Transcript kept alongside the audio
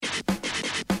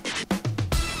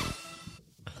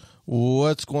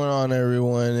What's going on,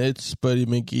 everyone? It's Buddy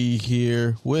McGee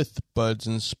here with Buds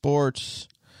and Sports.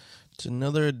 It's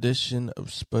another edition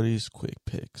of Spuddy's Quick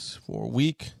Picks for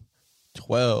Week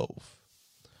 12.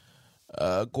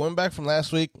 Going back from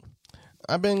last week,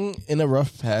 I've been in a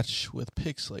rough patch with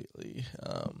picks lately.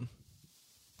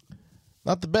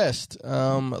 Not the best.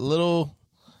 A little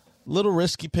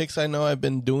risky picks I know I've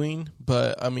been doing,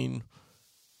 but I mean,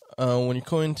 when you're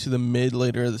going to the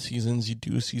later of the seasons, you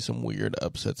do see some weird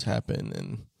upsets happen,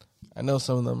 and I know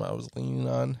some of them I was leaning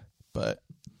on, but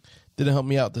didn't help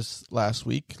me out this last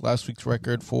week. Last week's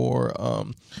record for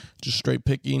just straight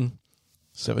picking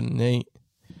 7-8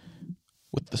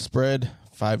 with the spread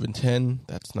 5-10.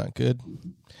 That's not good,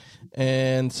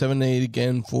 and 7-8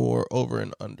 again for over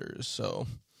and unders. So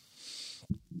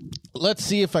let's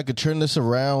see if I could turn this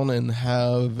around and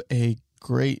have a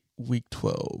great Week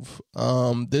 12.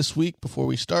 This week, before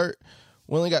we start,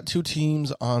 we only got two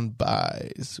teams on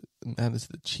buys, and that is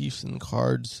the Chiefs and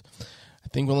Cards. I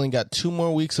think we only got 2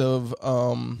 more weeks of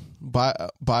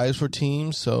buys for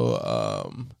teams,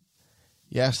 so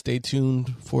stay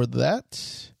tuned for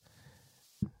that.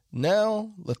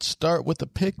 Now, let's start with the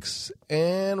picks,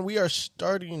 and we are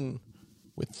starting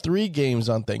with 3 games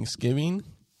on Thanksgiving.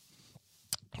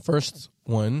 First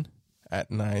one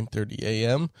at 9:30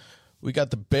 a.m., we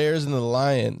got the Bears and the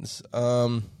Lions.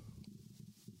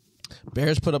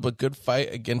 Bears put up a good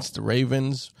fight against the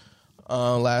Ravens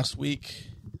last week.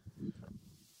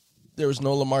 There was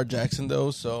no Lamar Jackson, though,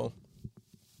 so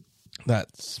that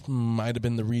might have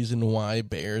been the reason why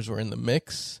Bears were in the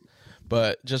mix.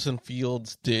 But Justin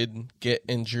Fields did get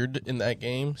injured in that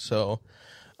game, so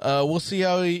we'll see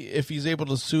if he's able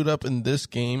to suit up in this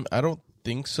game. I don't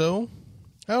think so.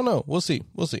 I don't know. We'll see.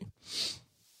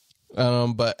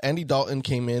 But Andy Dalton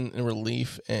came in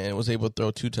relief and was able to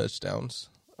throw 2 touchdowns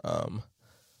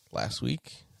last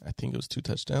week. I think it was 2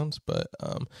 touchdowns, but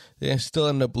they still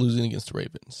ended up losing against the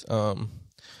Ravens.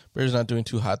 Bears not doing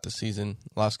too hot this season.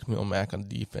 Lost Khalil Mack on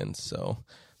defense, so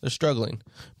they're struggling.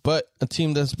 But a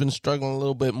team that's been struggling a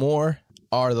little bit more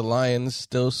are the Lions,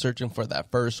 still searching for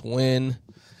that first win.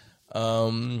 They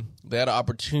had an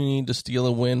opportunity to steal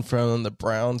a win from the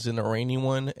Browns in a rainy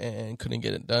one and couldn't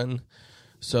get it done.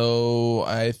 So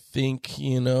I think,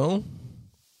 they're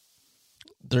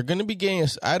going to be getting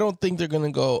 – I don't think they're going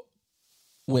to go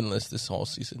winless this whole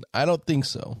season. I don't think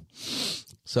so.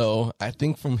 So I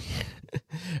think from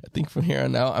here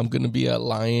on out, I'm going to be a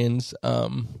Lions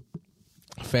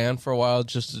fan for a while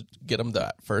just to get them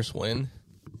that first win.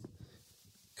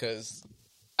 Because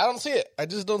I don't see it. I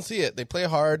just don't see it. They play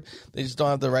hard. They just don't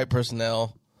have the right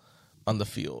personnel on the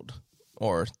field,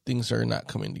 or things are not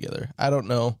coming together. I don't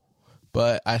know.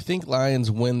 But I think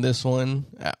Lions win this one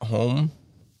at home.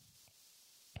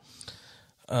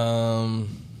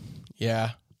 Yeah.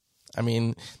 I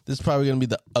mean, this is probably going to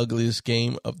be the ugliest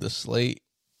game of the slate.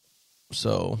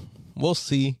 So, we'll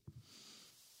see.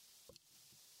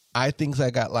 I think I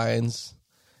got Lions.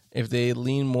 If they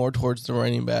lean more towards the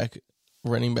running backs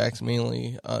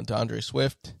mainly, DeAndre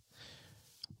Swift,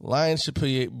 Lions should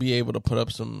be able to put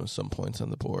up some points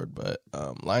on the board, but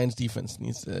Lions defense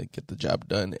needs to get the job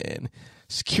done and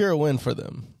secure a win for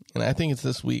them. And I think it's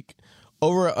this week.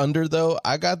 Over or under, though,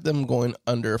 I got them going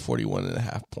under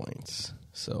 41.5 points.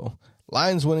 So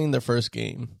Lions winning their first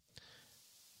game.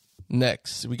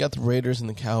 Next, we got the Raiders and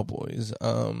the Cowboys.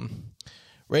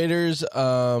 Raiders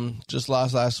just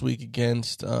lost last week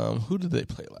against who did they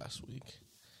play last week?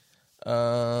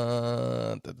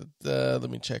 Let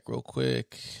me check real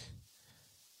quick.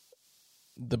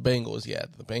 The Bengals,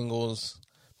 the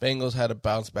Bengals had a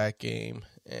bounce back game,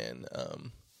 and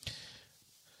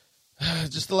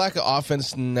just the lack of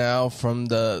offense now from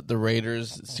the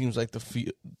Raiders. It seems like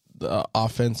the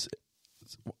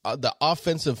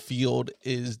offensive field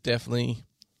is definitely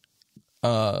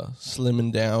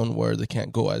slimming down, where they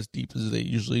can't go as deep as they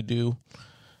usually do.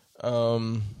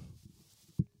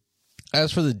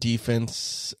 As for the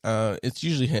defense, it's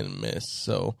usually hit and miss.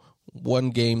 So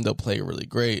one game they'll play really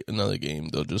great, another game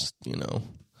they'll just,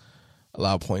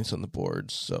 allow points on the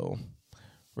board. So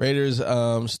Raiders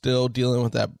still dealing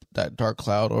with that dark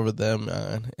cloud over them,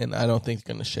 and I don't think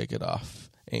they're going to shake it off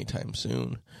anytime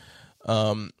soon.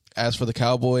 As for the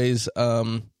Cowboys,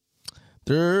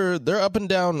 they're up and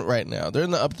down right now. They're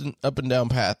in the up and down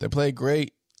path. They play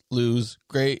great, lose,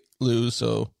 great, lose.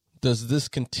 So does this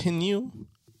continue?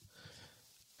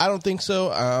 I don't think so.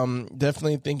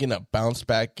 Definitely thinking a bounce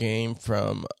back game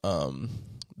from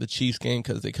the Chiefs game,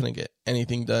 because they couldn't get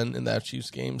anything done in that Chiefs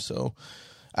game. So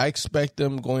I expect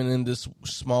them going in this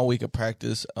small week of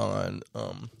practice on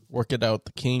working out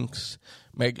the kinks,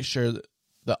 making sure that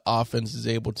the offense is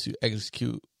able to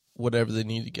execute whatever they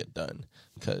need to get done.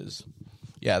 Because,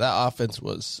 yeah, that offense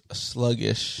was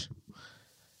sluggish,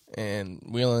 and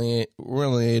we're only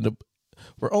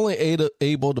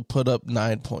able to put up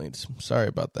 9 points. Sorry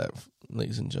about that,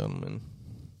 ladies and gentlemen.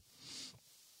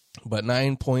 But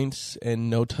 9 points and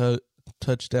no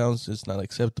touchdowns is not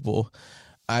acceptable.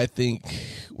 I think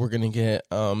we're going to get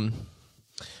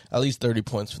at least 30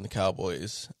 points from the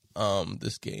Cowboys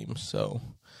this game. So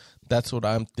that's what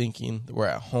I'm thinking. We're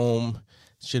at home.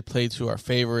 Should play to our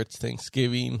favorites.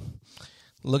 Thanksgiving.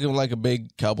 Looking like a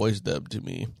big Cowboys dub to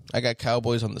me. I got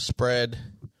Cowboys on the spread.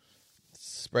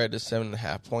 Spread is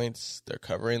 7.5 points. They're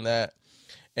covering that.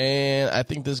 And I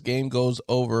think this game goes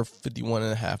over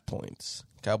 51.5 points.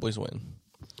 Cowboys win.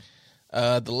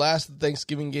 The last of the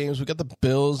Thanksgiving games, we got the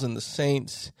Bills and the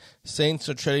Saints. Saints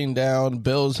are treading down.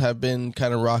 Bills have been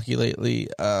kind of rocky lately.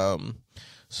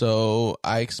 So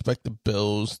I expect the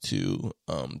Bills to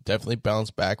definitely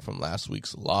bounce back from last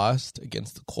week's loss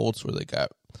against the Colts, where they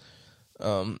got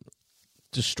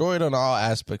destroyed on all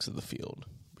aspects of the field,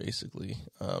 basically.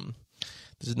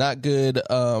 This is not good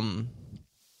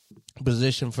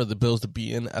position for the Bills to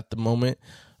be in at the moment.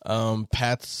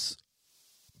 Pats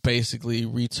basically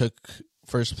retook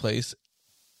first place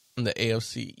in the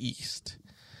AFC East.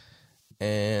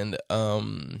 And,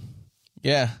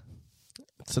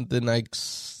 something like,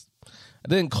 I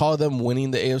didn't call them winning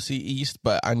the AFC East,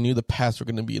 but I knew the Pats were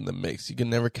going to be in the mix. You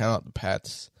can never count out the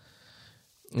Pats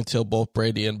until both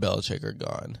Brady and Belichick are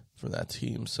gone from that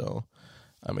team. So,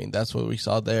 I mean, that's what we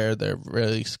saw there. They're a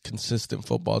really consistent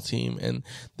football team, and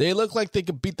they look like they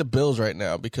could beat the Bills right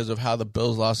now because of how the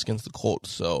Bills lost against the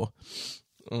Colts. So,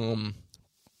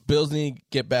 Bills need to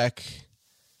get back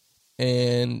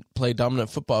and play dominant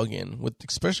football again.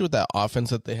 Especially with that offense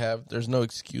that they have, there's no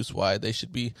excuse why they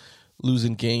should be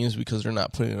losing games because they're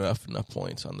not putting enough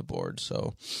points on the board.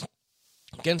 So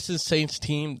against the Saints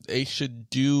team, they should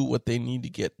do what they need to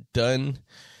get done.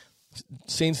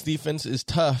 Saints defense is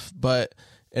tough, but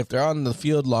if they're on the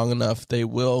field long enough, they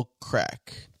will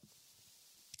crack.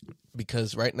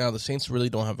 Because right now the Saints really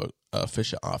don't have a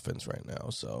efficient offense right now.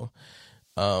 So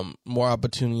more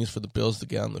opportunities for the Bills to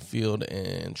get on the field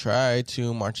and try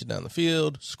to march it down the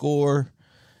field, score.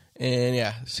 And,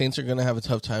 yeah, Saints are going to have a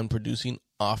tough time producing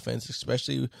offense,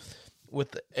 especially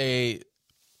with a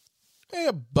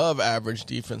above-average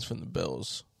defense from the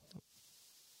Bills.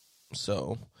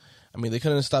 So, I mean, they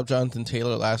couldn't have stopped Jonathan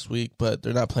Taylor last week, but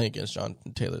they're not playing against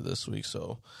Jonathan Taylor this week.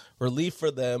 So, relief for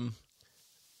them.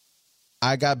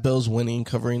 I got Bills winning,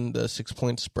 covering the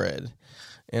 6-point spread.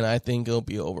 And I think it'll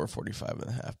be over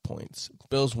 45.5 points.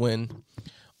 Bills win.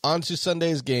 On to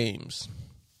Sunday's games.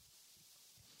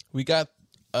 We got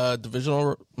a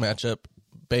divisional matchup,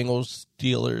 Bengals,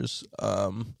 Steelers.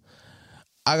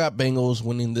 I got Bengals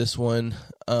winning this one.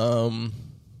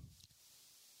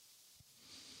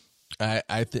 I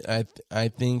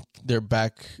think they're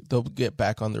back. They'll get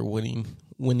back on their winning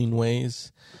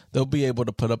ways. They'll be able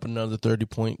to put up another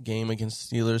 30-point game against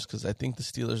the Steelers because I think the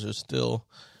Steelers are still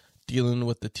dealing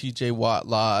with the TJ Watt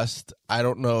loss. I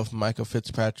don't know if Michael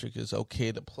Fitzpatrick is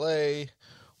okay to play.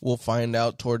 We'll find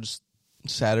out towards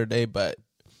Saturday, but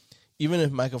even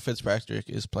if Michael Fitzpatrick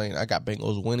is playing, I got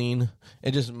Bengals winning.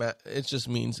 It just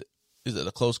means, is it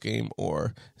a close game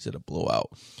or is it a blowout?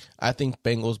 I think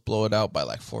Bengals blow it out by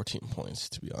like 14 points,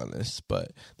 to be honest,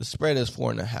 but the spread is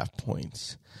 4.5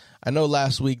 points. I know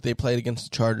last week they played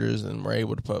against the Chargers and were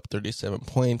able to put up 37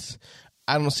 points.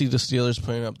 I don't see the Steelers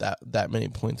putting up that many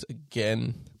points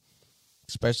again,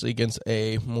 especially against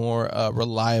a more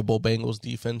reliable Bengals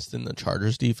defense than the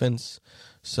Chargers defense.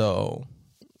 So,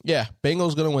 yeah,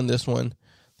 Bengals going to win this one.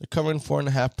 They're covering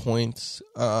 4.5 points.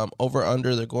 Over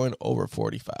under, they're going over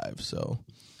 45. So,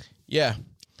 yeah.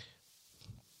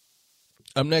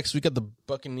 Up next, we got the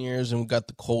Buccaneers and we got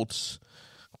the Colts.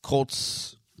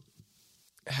 Colts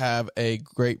have a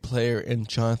great player in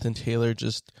Jonathan Taylor,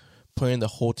 just putting the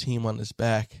whole team on his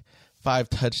back. 5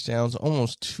 touchdowns,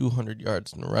 almost 200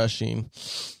 yards in rushing.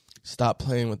 Stop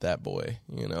playing with that boy,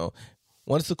 you know.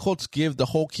 Once the Colts give the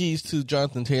whole keys to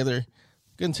Jonathan Taylor,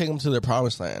 going to take them to their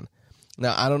promised land.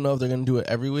 Now, I don't know if they're going to do it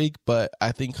every week, but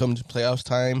I think come to playoffs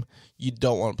time, you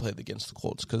don't want to play against the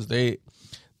Colts because they're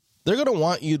going to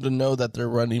want you to know that they're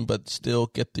running but still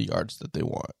get the yards that they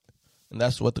want. And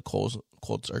that's what the Colts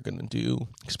are going to do,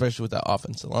 especially with that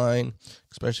offensive line,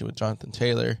 especially with Jonathan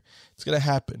Taylor. It's going to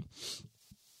happen.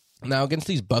 Now, against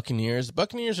these Buccaneers, the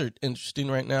Buccaneers are interesting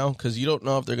right now because you don't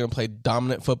know if they're going to play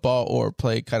dominant football or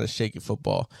play kind of shaky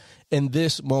football in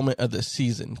this moment of the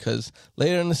season. Because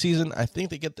later in the season, I think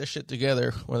they get their shit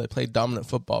together when they play dominant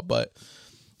football. But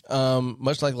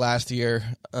much like last year,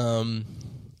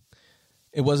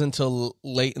 it wasn't until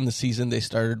late in the season they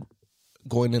started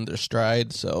going in their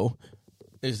stride. So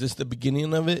is this the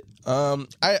beginning of it? I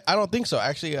don't think so.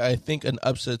 Actually, I think an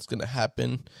upset's going to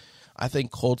happen. I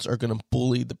think Colts are going to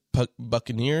bully the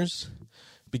Buccaneers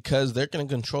because they're going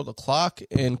to control the clock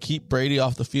and keep Brady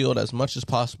off the field as much as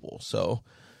possible. So,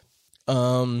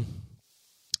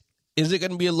 is it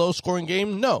going to be a low-scoring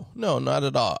game? No, not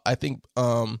at all. I think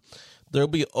there'll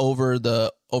be over under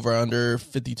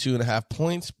 52.5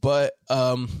 points, but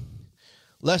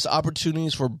less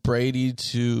opportunities for Brady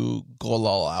to go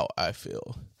all out, I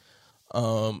feel.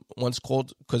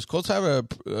 Because Colts have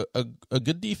a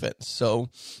good defense, so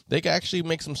they can actually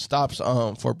make some stops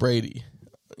for Brady,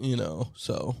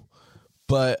 so.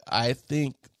 But I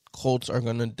think Colts are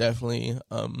going to definitely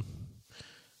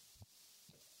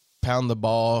pound the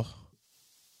ball,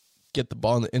 get the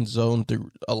ball in the end zone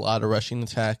through a lot of rushing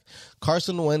attack.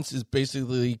 Carson Wentz is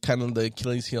basically kind of the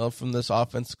Achilles heel from this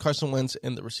offense. Carson Wentz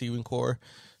and the receiving core,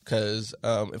 because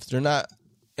if they're not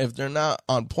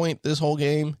on point this whole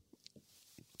game,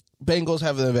 Bengals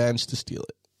have the advantage to steal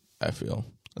it, I feel.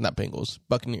 Not Bengals,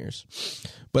 Buccaneers.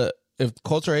 But if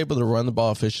Colts are able to run the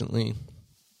ball efficiently,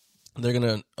 they're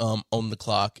going to own the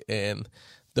clock, and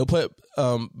they'll put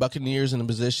Buccaneers in a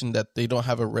position that they don't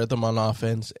have a rhythm on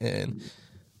offense, and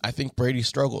I think Brady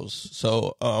struggles.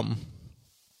 So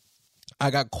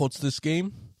I got Colts this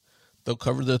game. They'll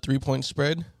cover the 3-point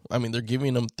spread. I mean, they're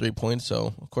giving them 3 points,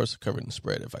 so of course they're covering the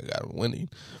spread if I got them winning.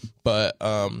 But,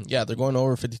 they're going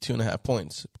over 52.5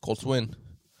 points. Colts win.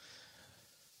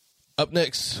 Up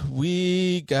next,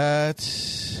 we got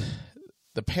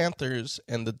the Panthers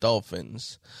and the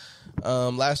Dolphins.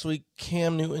 Last week,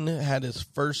 Cam Newton had his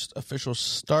first official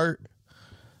start.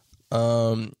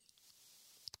 Though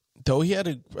he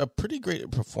had a pretty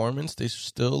great performance, they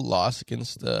still lost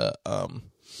against the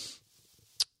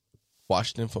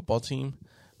Washington football team.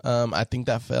 I think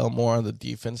that fell more on the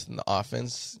defense than the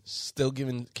offense. Still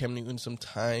giving Cam Newton some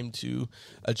time to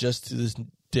adjust to this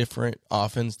different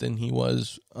offense than he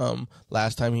was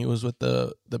last time he was with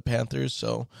the Panthers.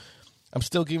 So I'm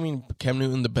still giving Cam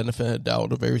Newton the benefit of the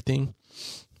doubt of everything.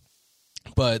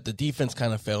 But the defense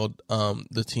kind of failed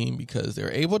the team because they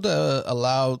were able to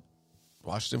allow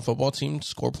Washington football team to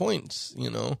score points.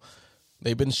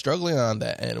 They've been struggling on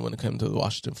that end when it comes to the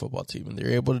Washington football team, and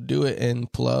they're able to do it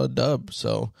and pull out a dub.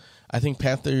 So I think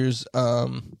Panthers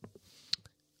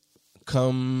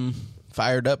come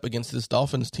fired up against this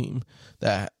Dolphins team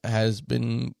that has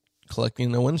been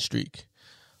collecting a win streak.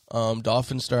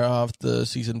 Dolphins start off the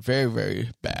season very, very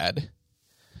bad,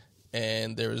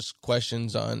 and there's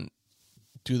questions on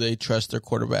do they trust their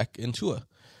quarterback in Tua.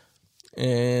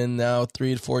 And now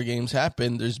 3 to 4 games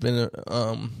happen. There's been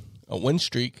a win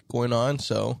streak going on,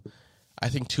 so I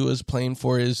think Tua's playing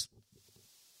for his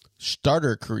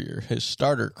starter career,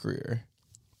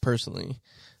 personally.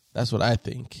 That's what I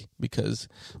think, because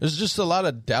there's just a lot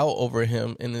of doubt over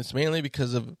him, and it's mainly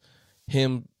because of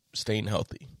him staying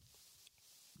healthy.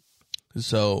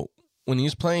 So when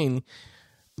he's playing,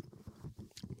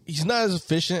 he's not as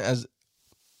efficient as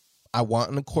I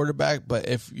want in a quarterback, but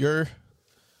if you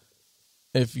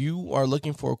are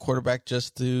looking for a quarterback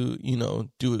just to,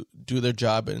 do their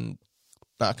job and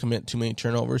not commit too many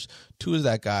turnovers, Tua is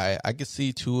that guy. I could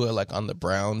see Tua like on the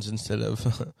Browns instead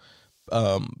of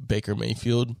Baker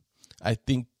Mayfield. I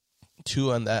think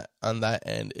Tua on that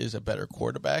end is a better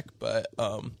quarterback, but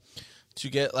to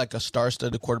get like a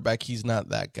star-studded quarterback, he's not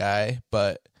that guy.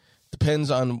 But depends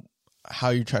on how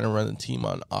you're trying to run the team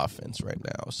on offense right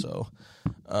now. So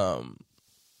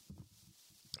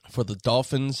for the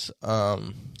Dolphins,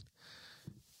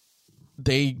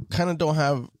 they kind of don't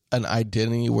have an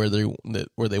identity where they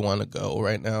want to go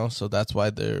right now. So that's why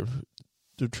they're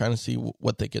trying to see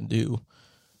what they can do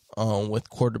with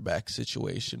quarterback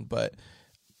situation. But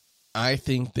I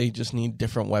think they just need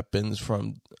different weapons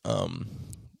from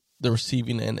the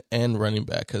receiving end and running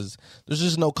back, because there's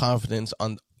just no confidence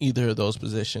on either of those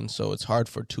positions. So it's hard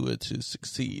for Tua to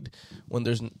succeed when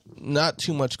there's not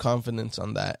too much confidence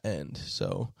on that end.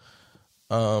 So,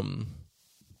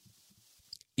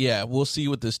 we'll see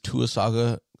what this Tua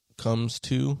saga comes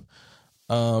to.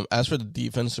 As for the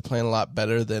defense, they're playing a lot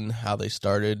better than how they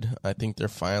started. I think they're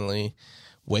finally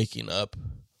waking up,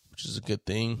 which is a good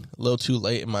thing. A little too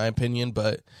late in my opinion,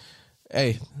 but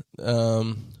hey,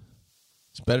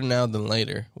 it's better now than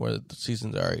later where the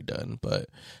season's already done. But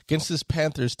against this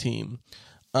Panthers team,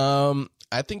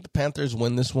 I think the Panthers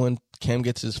win this one. Cam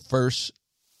gets his first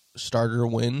starter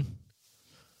win.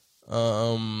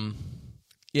 I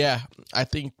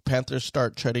think Panthers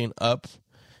start treading up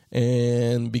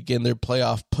and begin their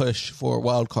playoff push for a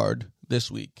wild card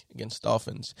this week against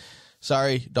Dolphins.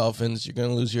 sorry, Dolphins, you're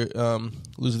gonna lose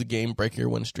the game, break your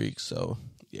win streak. So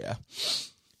yeah,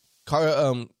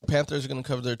 Panthers are gonna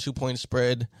cover their 2-point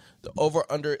spread. The over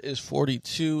under is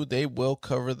 42. They will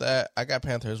cover that. I got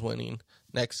Panthers winning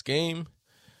next game.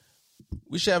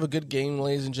 We should have a good game,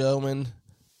 ladies and gentlemen.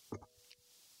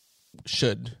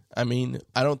 I mean,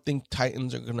 I don't think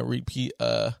Titans are gonna repeat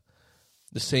the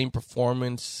same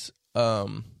performance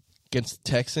against the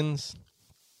Texans.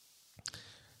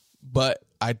 But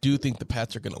I do think the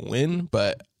Pats are going to win,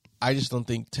 but I just don't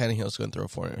think Tannehill's going to throw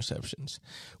 4 interceptions.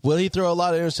 Will he throw a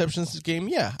lot of interceptions this game?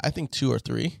 Yeah, I think 2 or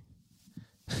 3.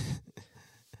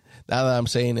 Now that I'm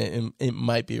saying it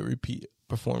might be a repeat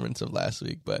performance of last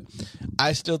week, but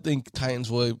I still think Titans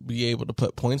will be able to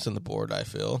put points on the board, I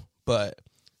feel. But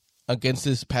against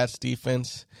this Pats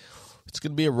defense, it's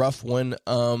going to be a rough one.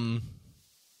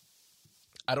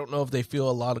 I don't know if they feel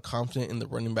a lot of confidence in the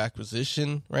running back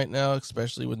position right now,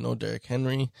 especially with no Derrick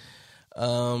Henry.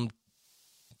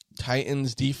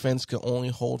 Titans defense can only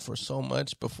hold for so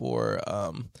much before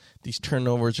these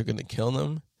turnovers are going to kill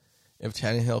them. If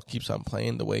Tannehill keeps on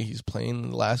playing the way he's playing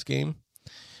in the last game.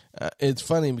 It's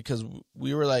funny because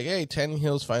we were like, hey,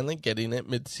 Tannehill's finally getting it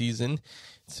midseason.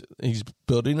 He's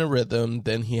building a rhythm.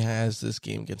 Then he has this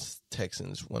game against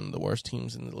Texans, one of the worst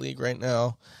teams in the league right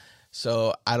now.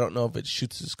 So I don't know if it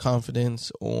shoots his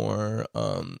confidence or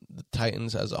the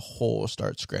Titans as a whole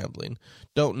start scrambling.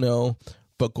 Don't know.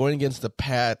 But going against the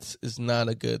Pats is not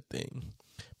a good thing.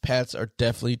 Pats are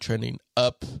definitely trending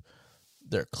up.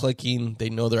 They're clicking. They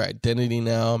know their identity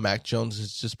now. Mac Jones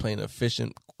is just playing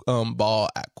efficient ball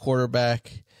at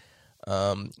quarterback.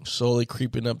 Slowly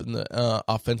creeping up in the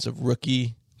offensive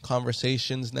rookie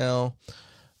conversations now.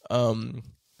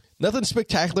 Nothing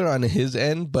spectacular on his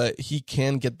end, but he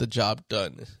can get the job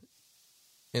done.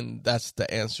 And that's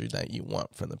the answer that you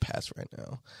want from the Pats right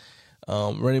now.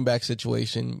 Running back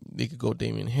situation, they could go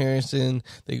Damian Harrison.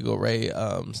 They could go Ray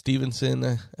Stevenson.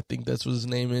 I think that's what his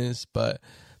name is. But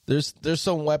there's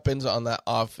some weapons on that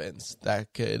offense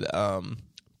that could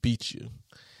beat you.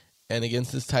 And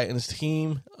against this Titans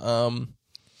team,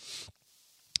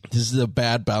 this is a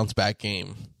bad bounce-back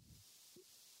game.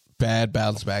 Bad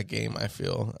bounce-back game, I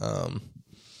feel.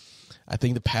 I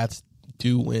think the Pats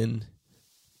do win.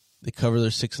 They cover their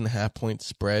 6.5-point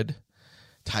spread.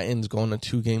 Titans go on a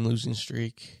 2-game losing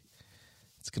streak.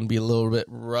 It's going to be a little bit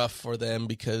rough for them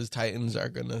because Titans are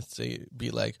going to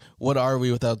be like, what are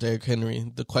we without Derrick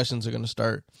Henry? The questions are going to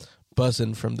start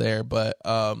buzzing from there. But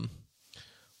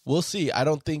we'll see. I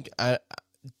don't think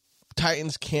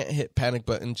Titans can't hit panic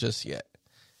button just yet.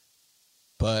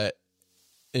 But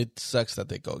it sucks that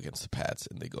they go against the Pats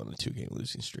and they go on a 2-game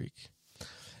losing streak.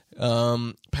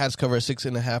 Pats cover a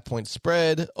 6.5-point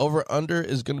spread. Over under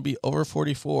is going to be over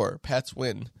 44. Pats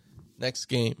win. Next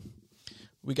game.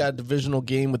 We got a divisional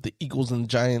game with the Eagles and the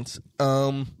Giants.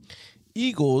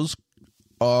 Eagles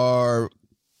are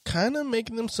kind of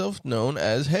making themselves known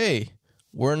as, hey,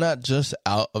 we're not just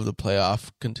out of the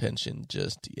playoff contention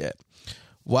just yet.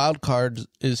 Wild card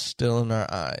is still in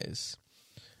our eyes.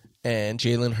 And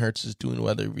Jalen Hurts is doing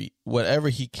whatever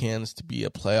he can to be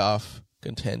a playoff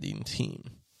contending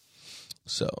team.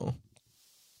 So,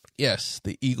 yes,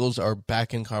 the Eagles are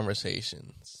back in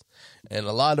conversations. And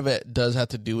a lot of it does have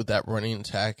to do with that running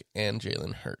attack and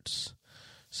Jalen Hurts.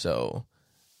 So,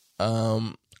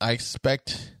 I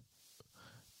expect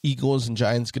Eagles and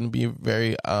Giants going to be a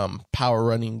very power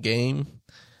running game.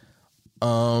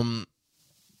 I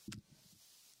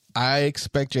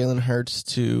expect Jalen Hurts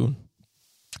to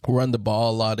run the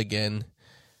ball a lot again.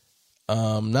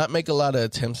 Not make a lot of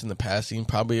attempts in the passing,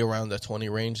 probably around the 20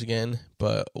 range again,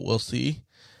 but we'll see.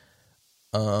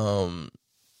 When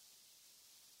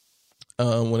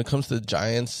it comes to the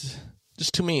Giants,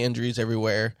 just too many injuries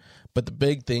everywhere. But the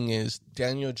big thing is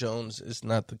Daniel Jones is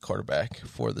not the quarterback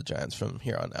for the Giants from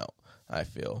here on out, I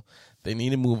feel. They need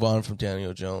to move on from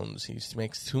Daniel Jones. He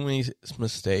makes too many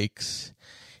mistakes.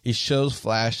 He shows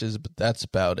flashes, but that's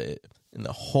about it. In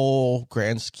the whole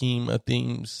grand scheme of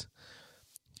things,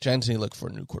 Giants need to look for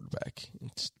a new quarterback.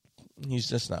 He's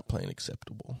just not playing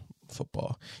acceptable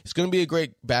football. He's going to be a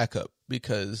great backup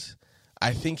because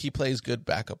I think he plays good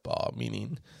backup ball,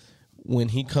 meaning when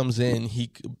he comes in, he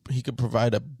could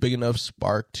provide a big enough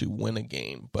spark to win a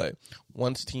game. But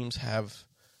once teams have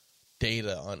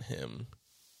data on him,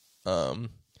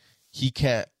 he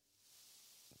can't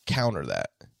counter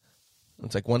that.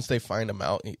 It's like once they find him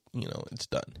out, it's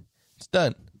done. It's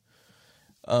done.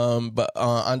 But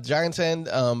on Giants' end,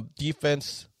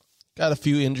 defense got a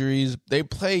few injuries. They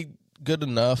play good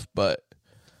enough, but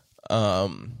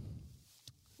when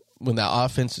that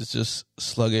offense is just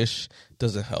sluggish,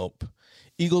 doesn't help.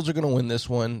 Eagles are going to win this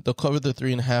one. They'll cover the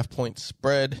 3.5-point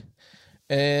spread.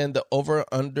 And the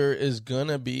over-under is going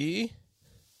to be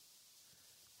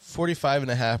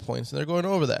 45.5 points. And they're going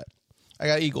over that. I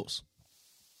got Eagles.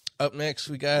 Up next,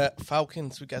 we got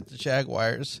Falcons. We got the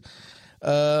Jaguars.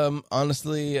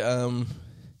 Honestly, I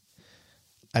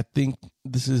think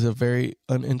this is a very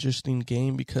uninteresting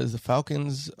game because the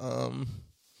Falcons are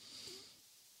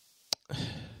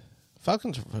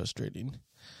frustrating.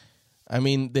 I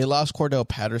mean, they lost Cordell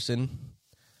Patterson.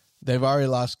 They've already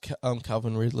lost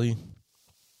Calvin Ridley.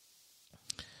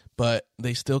 But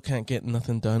they still can't get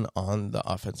nothing done on the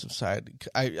offensive side.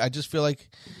 I just feel like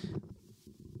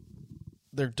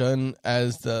they're done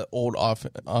as the old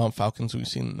Falcons we've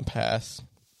seen in the past.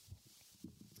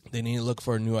 They need to look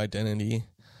for a new identity.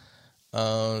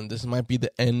 This might be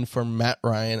the end for Matt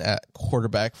Ryan at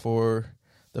quarterback for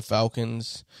the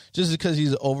Falcons, just because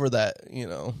he's over that.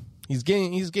 He's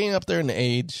getting up there in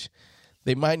age.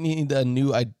 They might need a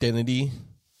new identity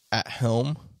at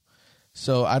helm.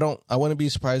 So I wouldn't be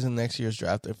surprised in next year's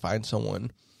draft to find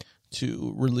someone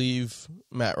to relieve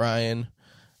Matt Ryan.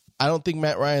 I don't think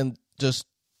Matt Ryan just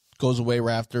goes away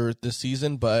right after this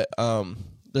season, but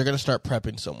they're going to start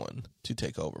prepping someone to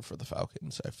take over for the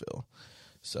Falcons, I feel.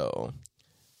 So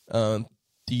the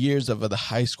years of the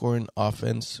high-scoring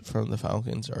offense from the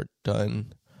Falcons are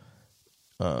done.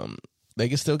 They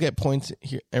can still get points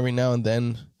here every now and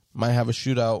then, might have a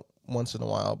shootout once in a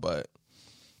while, but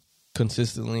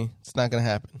consistently, it's not going to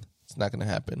happen. It's not going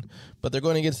to happen. But they're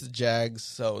going against the Jags,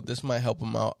 so this might help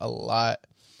them out a lot.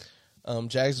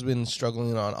 Jags have been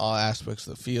struggling on all aspects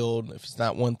of the field. If it's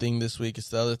not one thing this week, it's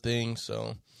the other thing.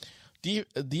 So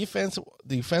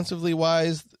defensively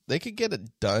wise, they could get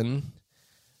it done.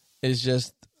 It's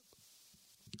just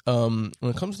when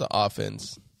it comes to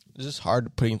offense, it's just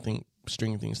hard to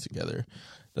string things together.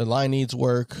 The line needs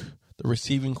work. The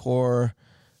receiving core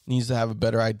needs to have a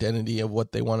better identity of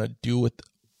what they want to do with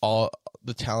all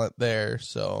the talent there.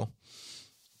 So,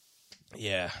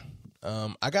 yeah.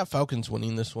 I got Falcons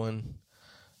winning this one.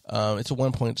 It's a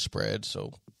 1-point spread,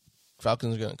 so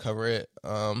Falcons are going to cover it.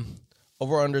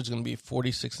 Over-under is going to be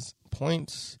 46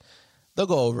 points. They'll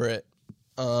go over it.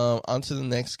 On to the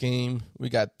next game. We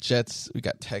got Jets. We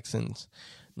got Texans.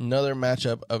 Another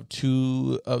matchup of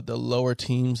two of the lower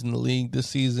teams in the league this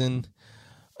season.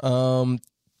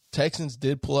 Texans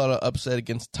did pull out an upset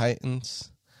against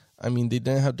Titans. I mean, they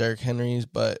didn't have Derrick Henry,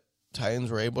 but Titans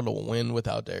were able to win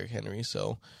without Derrick Henry.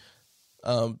 So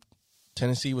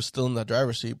Tennessee was still in the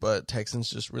driver's seat, but Texans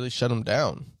just really shut them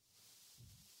down.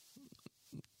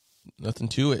 Nothing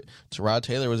to it. Tyrod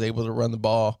Taylor was able to run the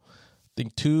ball, I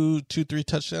think 3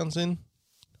 touchdowns in.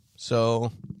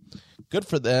 So good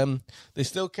for them. They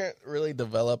still can't really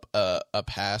develop a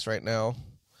pass right now.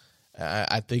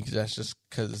 I think that's just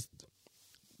because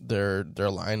their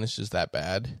line is just that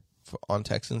bad on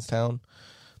Texans Town.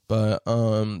 But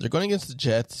they're going against the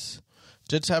Jets.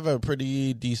 Jets have a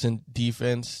pretty decent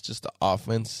defense. Just the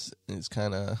offense is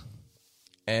kind of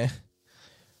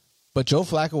But Joe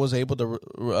Flacco was able to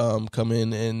come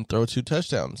in and throw 2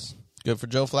 touchdowns. Good for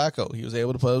Joe Flacco. He was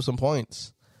able to put up some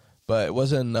points. But it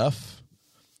wasn't enough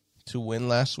to win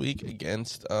last week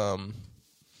against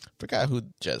forgot who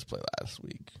the Jets played last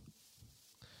week.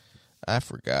 I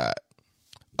forgot.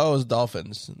 Oh, it was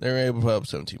Dolphins. They were able to put up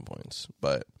 17 points.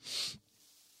 But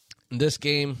in this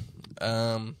game,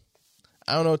 I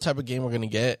don't know what type of game we're going to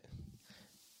get.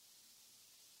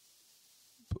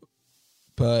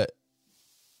 But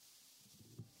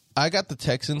I got the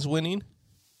Texans winning.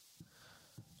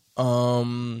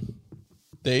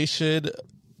 They should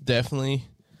definitely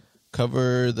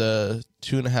cover the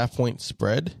 2.5-point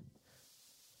spread.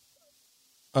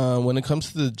 When it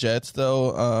comes to the Jets,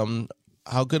 though,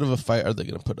 how good of a fight are they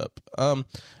going to put up? I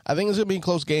think it's going to be a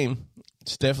close game.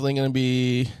 It's definitely going to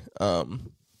be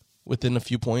within a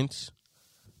few points.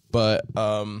 But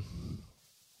I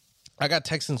got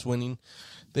Texans winning.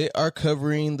 They are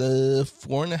covering the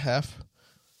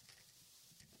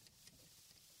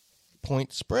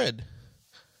 4.5-point spread.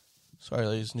 Sorry,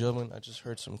 ladies and gentlemen. I just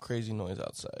heard some crazy noise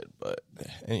outside. But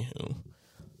anywho.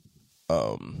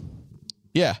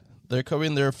 Yeah, they're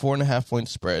covering their 4.5-point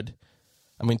spread.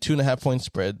 2.5-point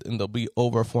spread, and they'll be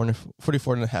over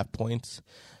 44.5 points.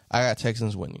 I got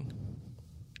Texans winning.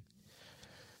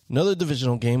 Another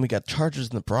divisional game, we got Chargers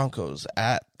and the Broncos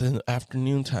at the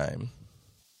afternoon time.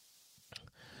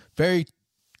 Very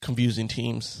confusing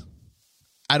teams.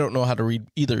 I don't know how to read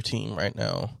either team right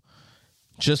now.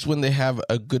 Just when they have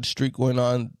a good streak going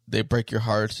on, they break your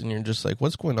hearts, and you're just like,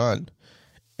 what's going on?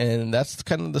 And that's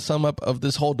kind of the sum up of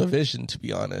this whole division, to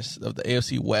be honest, of the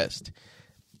AFC West.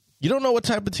 you don't know what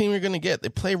type of team you're going to get. They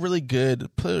play really good,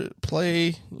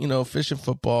 play efficient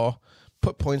football,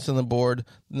 put points on the board.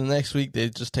 The next week, they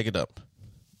just take it up.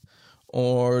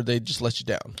 Or they just let you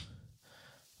down.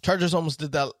 Chargers almost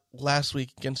did that last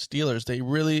week against Steelers. They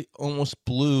really almost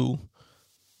blew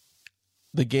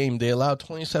the game. They allowed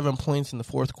 27 points in the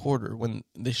fourth quarter when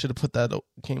they should have put that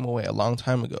game away a long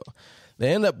time ago.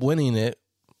 They end up winning it.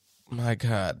 My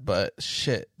God, but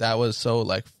shit, that was so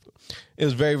it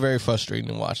was very, very frustrating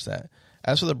to watch that.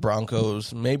 As for the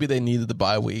Broncos, maybe they needed the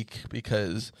bye week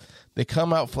because they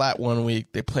come out flat one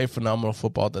week, they play phenomenal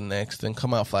football the next, then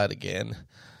come out flat again.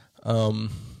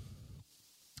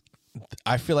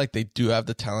 I feel like they do have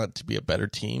the talent to be a better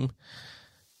team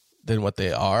than what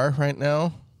they are right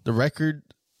now.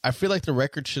 I feel like the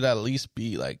record should at least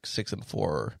be 6-4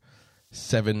 or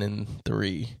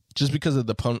 7-3, just because of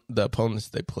the opponents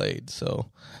they played. So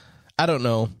I don't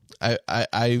know.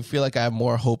 I feel like I have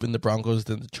more hope in the Broncos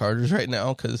than the Chargers right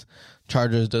now because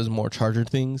Chargers does more Charger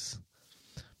things.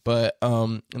 But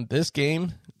in this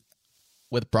game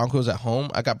with Broncos at home,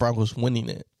 I got Broncos winning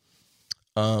it.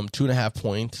 2.5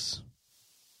 points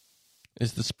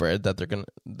is the spread that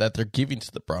they're giving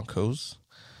to the Broncos.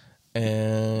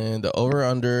 And the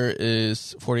over-under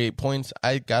is 48 points.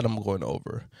 I got them going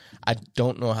over. I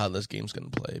don't know how this game's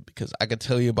going to play because I could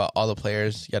tell you about all the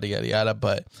players, yada, yada, yada,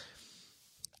 but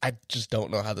I just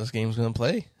don't know how this game's going to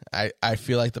play. I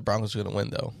feel like the Broncos are going to win,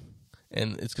 though,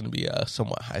 and it's going to be a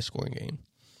somewhat high-scoring game.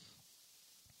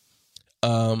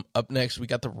 Up next, we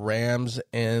got the Rams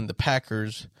and the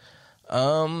Packers.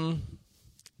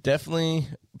 Definitely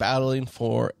battling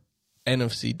for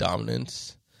NFC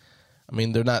dominance. I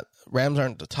mean, Rams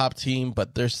aren't the top team,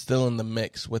 but they're still in the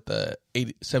mix with a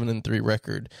 7-3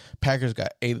 record. Packers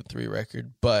got 8-3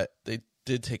 record, but they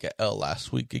did take an L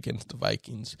last week against the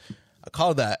Vikings. I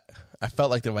called that. I felt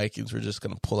like the Vikings were just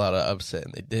going to pull out an upset,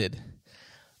 and they did.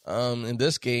 In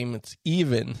this game, it's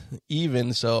even,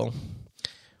 so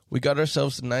we got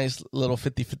ourselves a nice little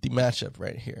 50-50 matchup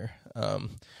right here.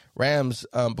 Rams,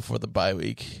 before the bye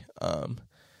week,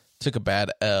 took a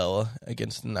bad L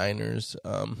against the Niners,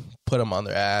 put them on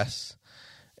their ass.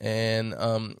 And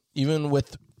even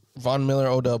with Von Miller,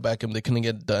 Odell Beckham, they couldn't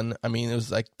get it done. I mean, it was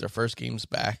their first games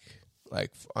back,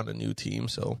 on a new team,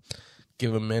 so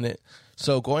give them a minute.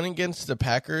 So going against the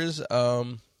Packers,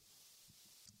 I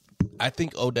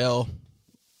think Odell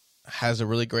has a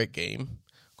really great game.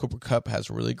 Cooper Kupp has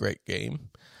a really great game.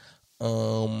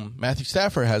 Matthew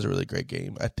Stafford has a really great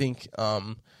game. I think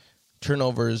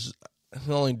turnovers,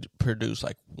 he only produced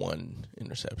one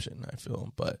interception, I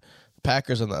feel. But the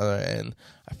Packers on the other end,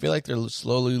 I feel like they're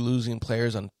slowly losing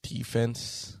players on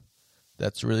defense.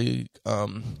 That's really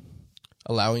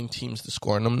allowing teams to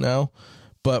score on them now.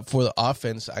 But for the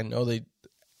offense, I know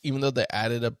even though they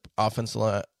added a offense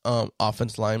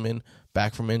lineman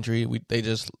back from injury, they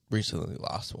just recently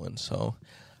lost one. So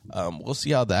we'll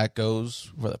see how that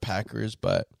goes for the Packers.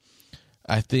 But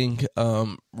I think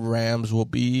Rams will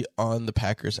be on the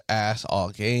Packers' ass all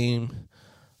game.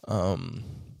 Aaron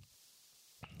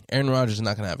Rodgers is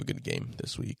not going to have a good game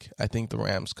this week. I think the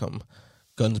Rams come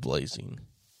guns blazing.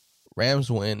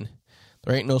 Rams win.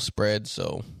 There ain't no spread,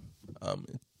 so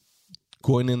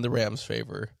going in the Rams'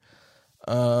 favor.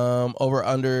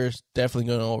 Over-under is definitely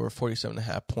going over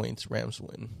 47.5 points. Rams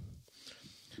win.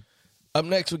 Up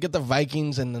next, we get the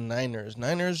Vikings and the Niners.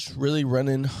 Niners really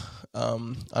running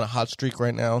on a hot streak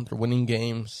right now. They're winning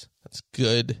games. That's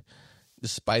good.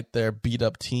 Despite their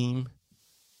beat-up team,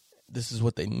 this is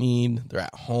what they need. They're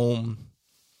at home.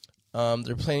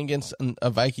 They're playing against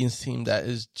a Vikings team that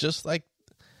is just like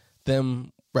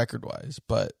them record-wise,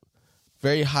 but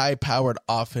very high-powered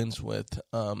offense with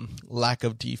lack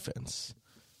of defense.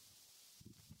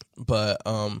 But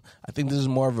I think this is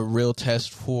more of a real test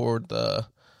for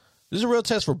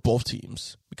both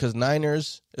teams, because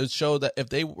Niners, it showed that if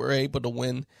they were able to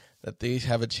win, that they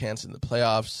have a chance in the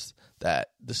playoffs, that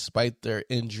despite their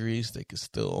injuries, they could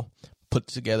still put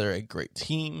together a great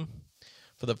team.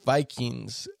 For the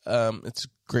Vikings, it's a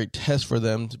great test for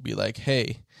them to be like,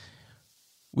 hey,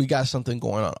 we got something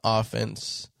going on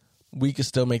offense. We could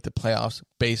still make the playoffs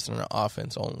based on our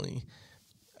offense only.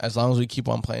 As long as we keep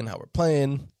on playing how we're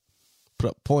playing, put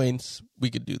up points, we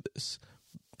could do this.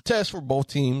 Test for both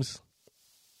teams,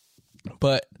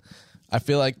 but I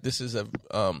feel like this is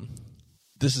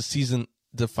season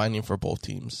defining for both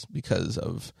teams because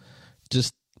of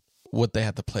just what they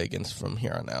have to play against from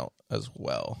here on out as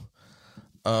well.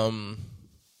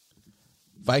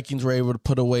 Vikings were able to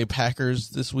put away Packers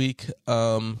this week.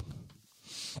 Dalvin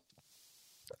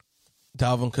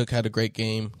Cook had a great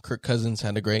game. Kirk Cousins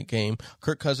had a great game.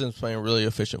 Kirk Cousins playing really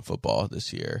efficient football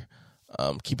this year.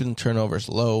 keeping turnovers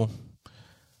low,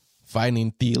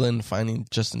 finding Thielen, finding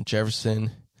Justin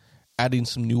Jefferson, adding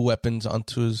some new weapons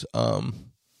onto his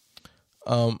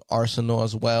arsenal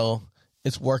as well.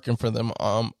 It's working for them,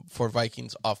 for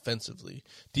Vikings offensively.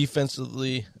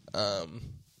 Defensively, a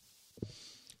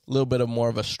little bit of more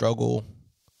of a struggle.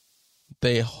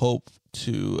 They hope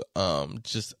to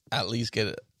just at least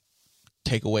get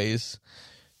takeaways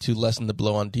to lessen the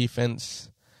blow on defense.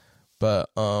 But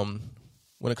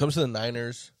when it comes to the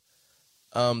Niners,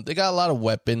 they got a lot of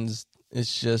weapons.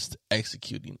 It's just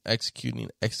executing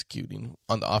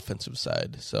on the offensive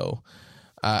side. So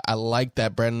I like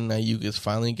that Brandon Ayuk is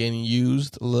finally getting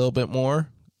used a little bit more.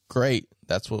 Great.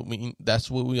 That's what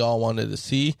we all wanted to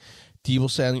see.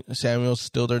 Deebo Samuel's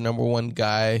still their number one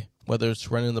guy, whether it's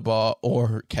running the ball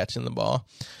or catching the ball.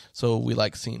 So we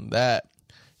like seeing that.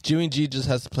 Jimmy G just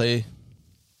has to play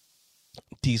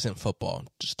decent football.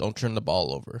 Just don't turn the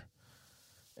ball over,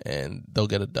 and they'll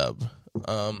get a dub.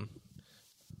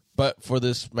 But for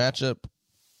this matchup,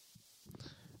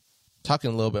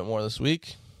 talking a little bit more this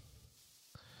week,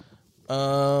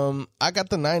 I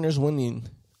got the Niners winning.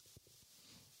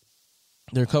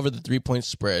 They covered the 3-point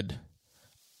spread.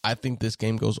 I think this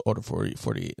game goes over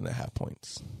 48.5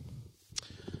 points.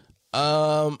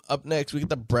 Up next, we get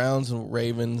the Browns and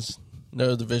Ravens.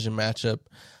 Another division matchup.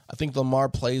 I think Lamar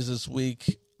plays this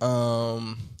week,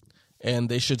 and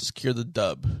they should secure the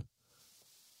dub.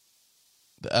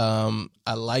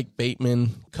 I like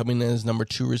Bateman coming in as number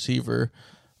 2 receiver.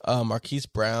 Marquise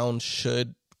Brown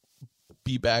should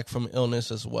be back from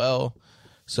illness as well.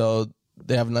 So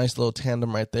they have a nice little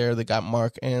tandem right there. They got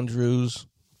Mark Andrews,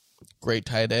 great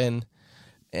tight end.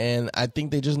 And I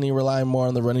think they just need to rely more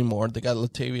on the running more. They got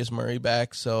Latavius Murray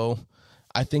back, so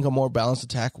I think a more balanced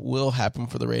attack will happen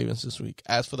for the Ravens this week.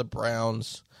 As for the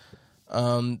Browns,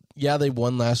 they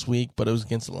won last week, but it was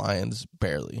against the Lions,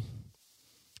 barely.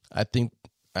 I think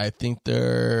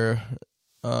they're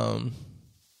not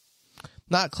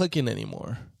clicking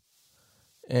anymore.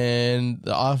 And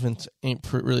the offense ain't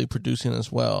really producing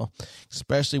as well,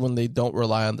 especially when they don't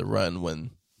rely on the run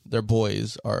when their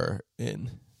boys are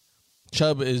in.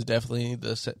 Chubb is definitely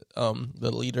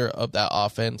the leader of that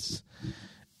offense,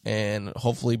 and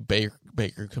hopefully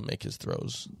Baker can make his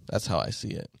throws. That's how I see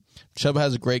it. Chubb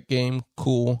has a great game,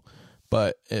 cool,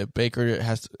 but if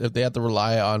they have to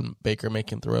rely on Baker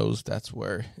making throws, that's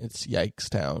where it's yikes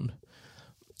town.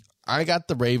 I got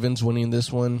the Ravens winning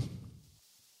this one.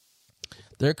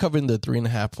 They're covering the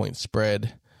 3.5-point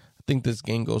spread. I think this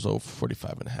game goes over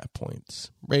 45.5 points.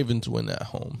 Ravens win at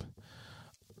home.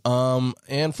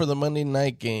 And for the Monday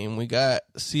night game, we got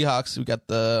Seahawks. We got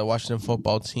the Washington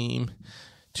football team.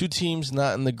 Two teams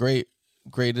not in the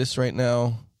greatest right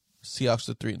now. Seahawks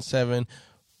are 3-7.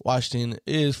 Washington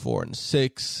is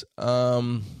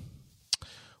 4-6.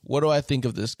 What do I think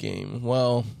of this game?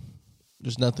 Well,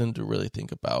 there's nothing to really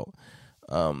think about.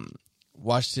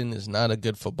 Washington is not a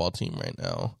good football team right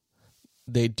now.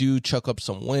 They do chuck up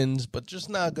some wins, but just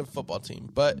not a good football team.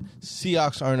 But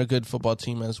Seahawks aren't a good football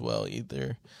team as well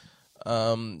either.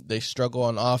 They struggle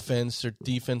on offense. Their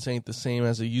defense ain't the same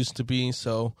as it used to be.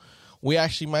 So we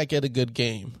actually might get a good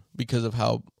game because of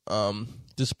how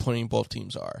disappointing both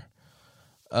teams are.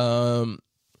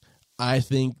 I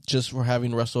think just for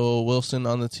having Russell Wilson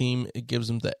on the team, it gives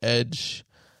them the edge,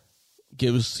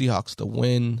 gives Seahawks the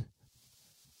win.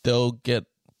 They'll get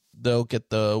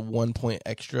the 1 point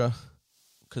extra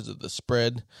because of the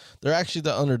spread. They're actually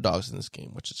the underdogs in this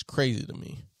game, which is crazy to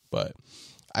me. But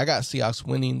I got Seahawks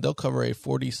winning. They'll cover a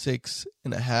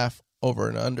 46.5 over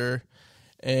and under.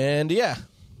 And yeah,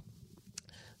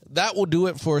 that will do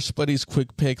it for Spuddy's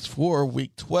Quick Picks for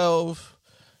Week 12.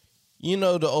 You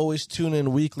know to always tune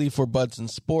in weekly for Buds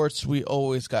and Sports. We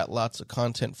always got lots of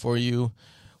content for you.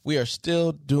 We are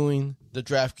still doing the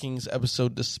DraftKings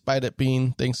episode despite it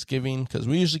being Thanksgiving because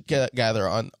we usually gather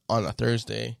on a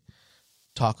Thursday,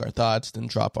 talk our thoughts, then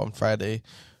drop on Friday.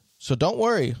 So don't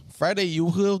worry. Friday you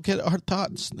will get our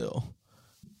thoughts still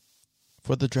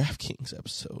for the DraftKings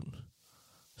episode.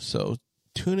 So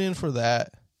tune in for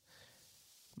that.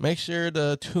 Make sure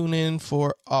to tune in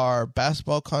for our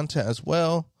basketball content as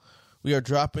well. We are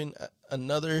dropping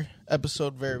another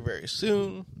episode very, very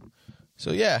soon.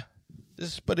 So yeah,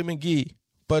 this is Buddy McGee,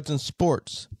 Buds and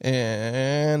Sports,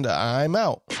 and I'm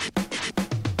out.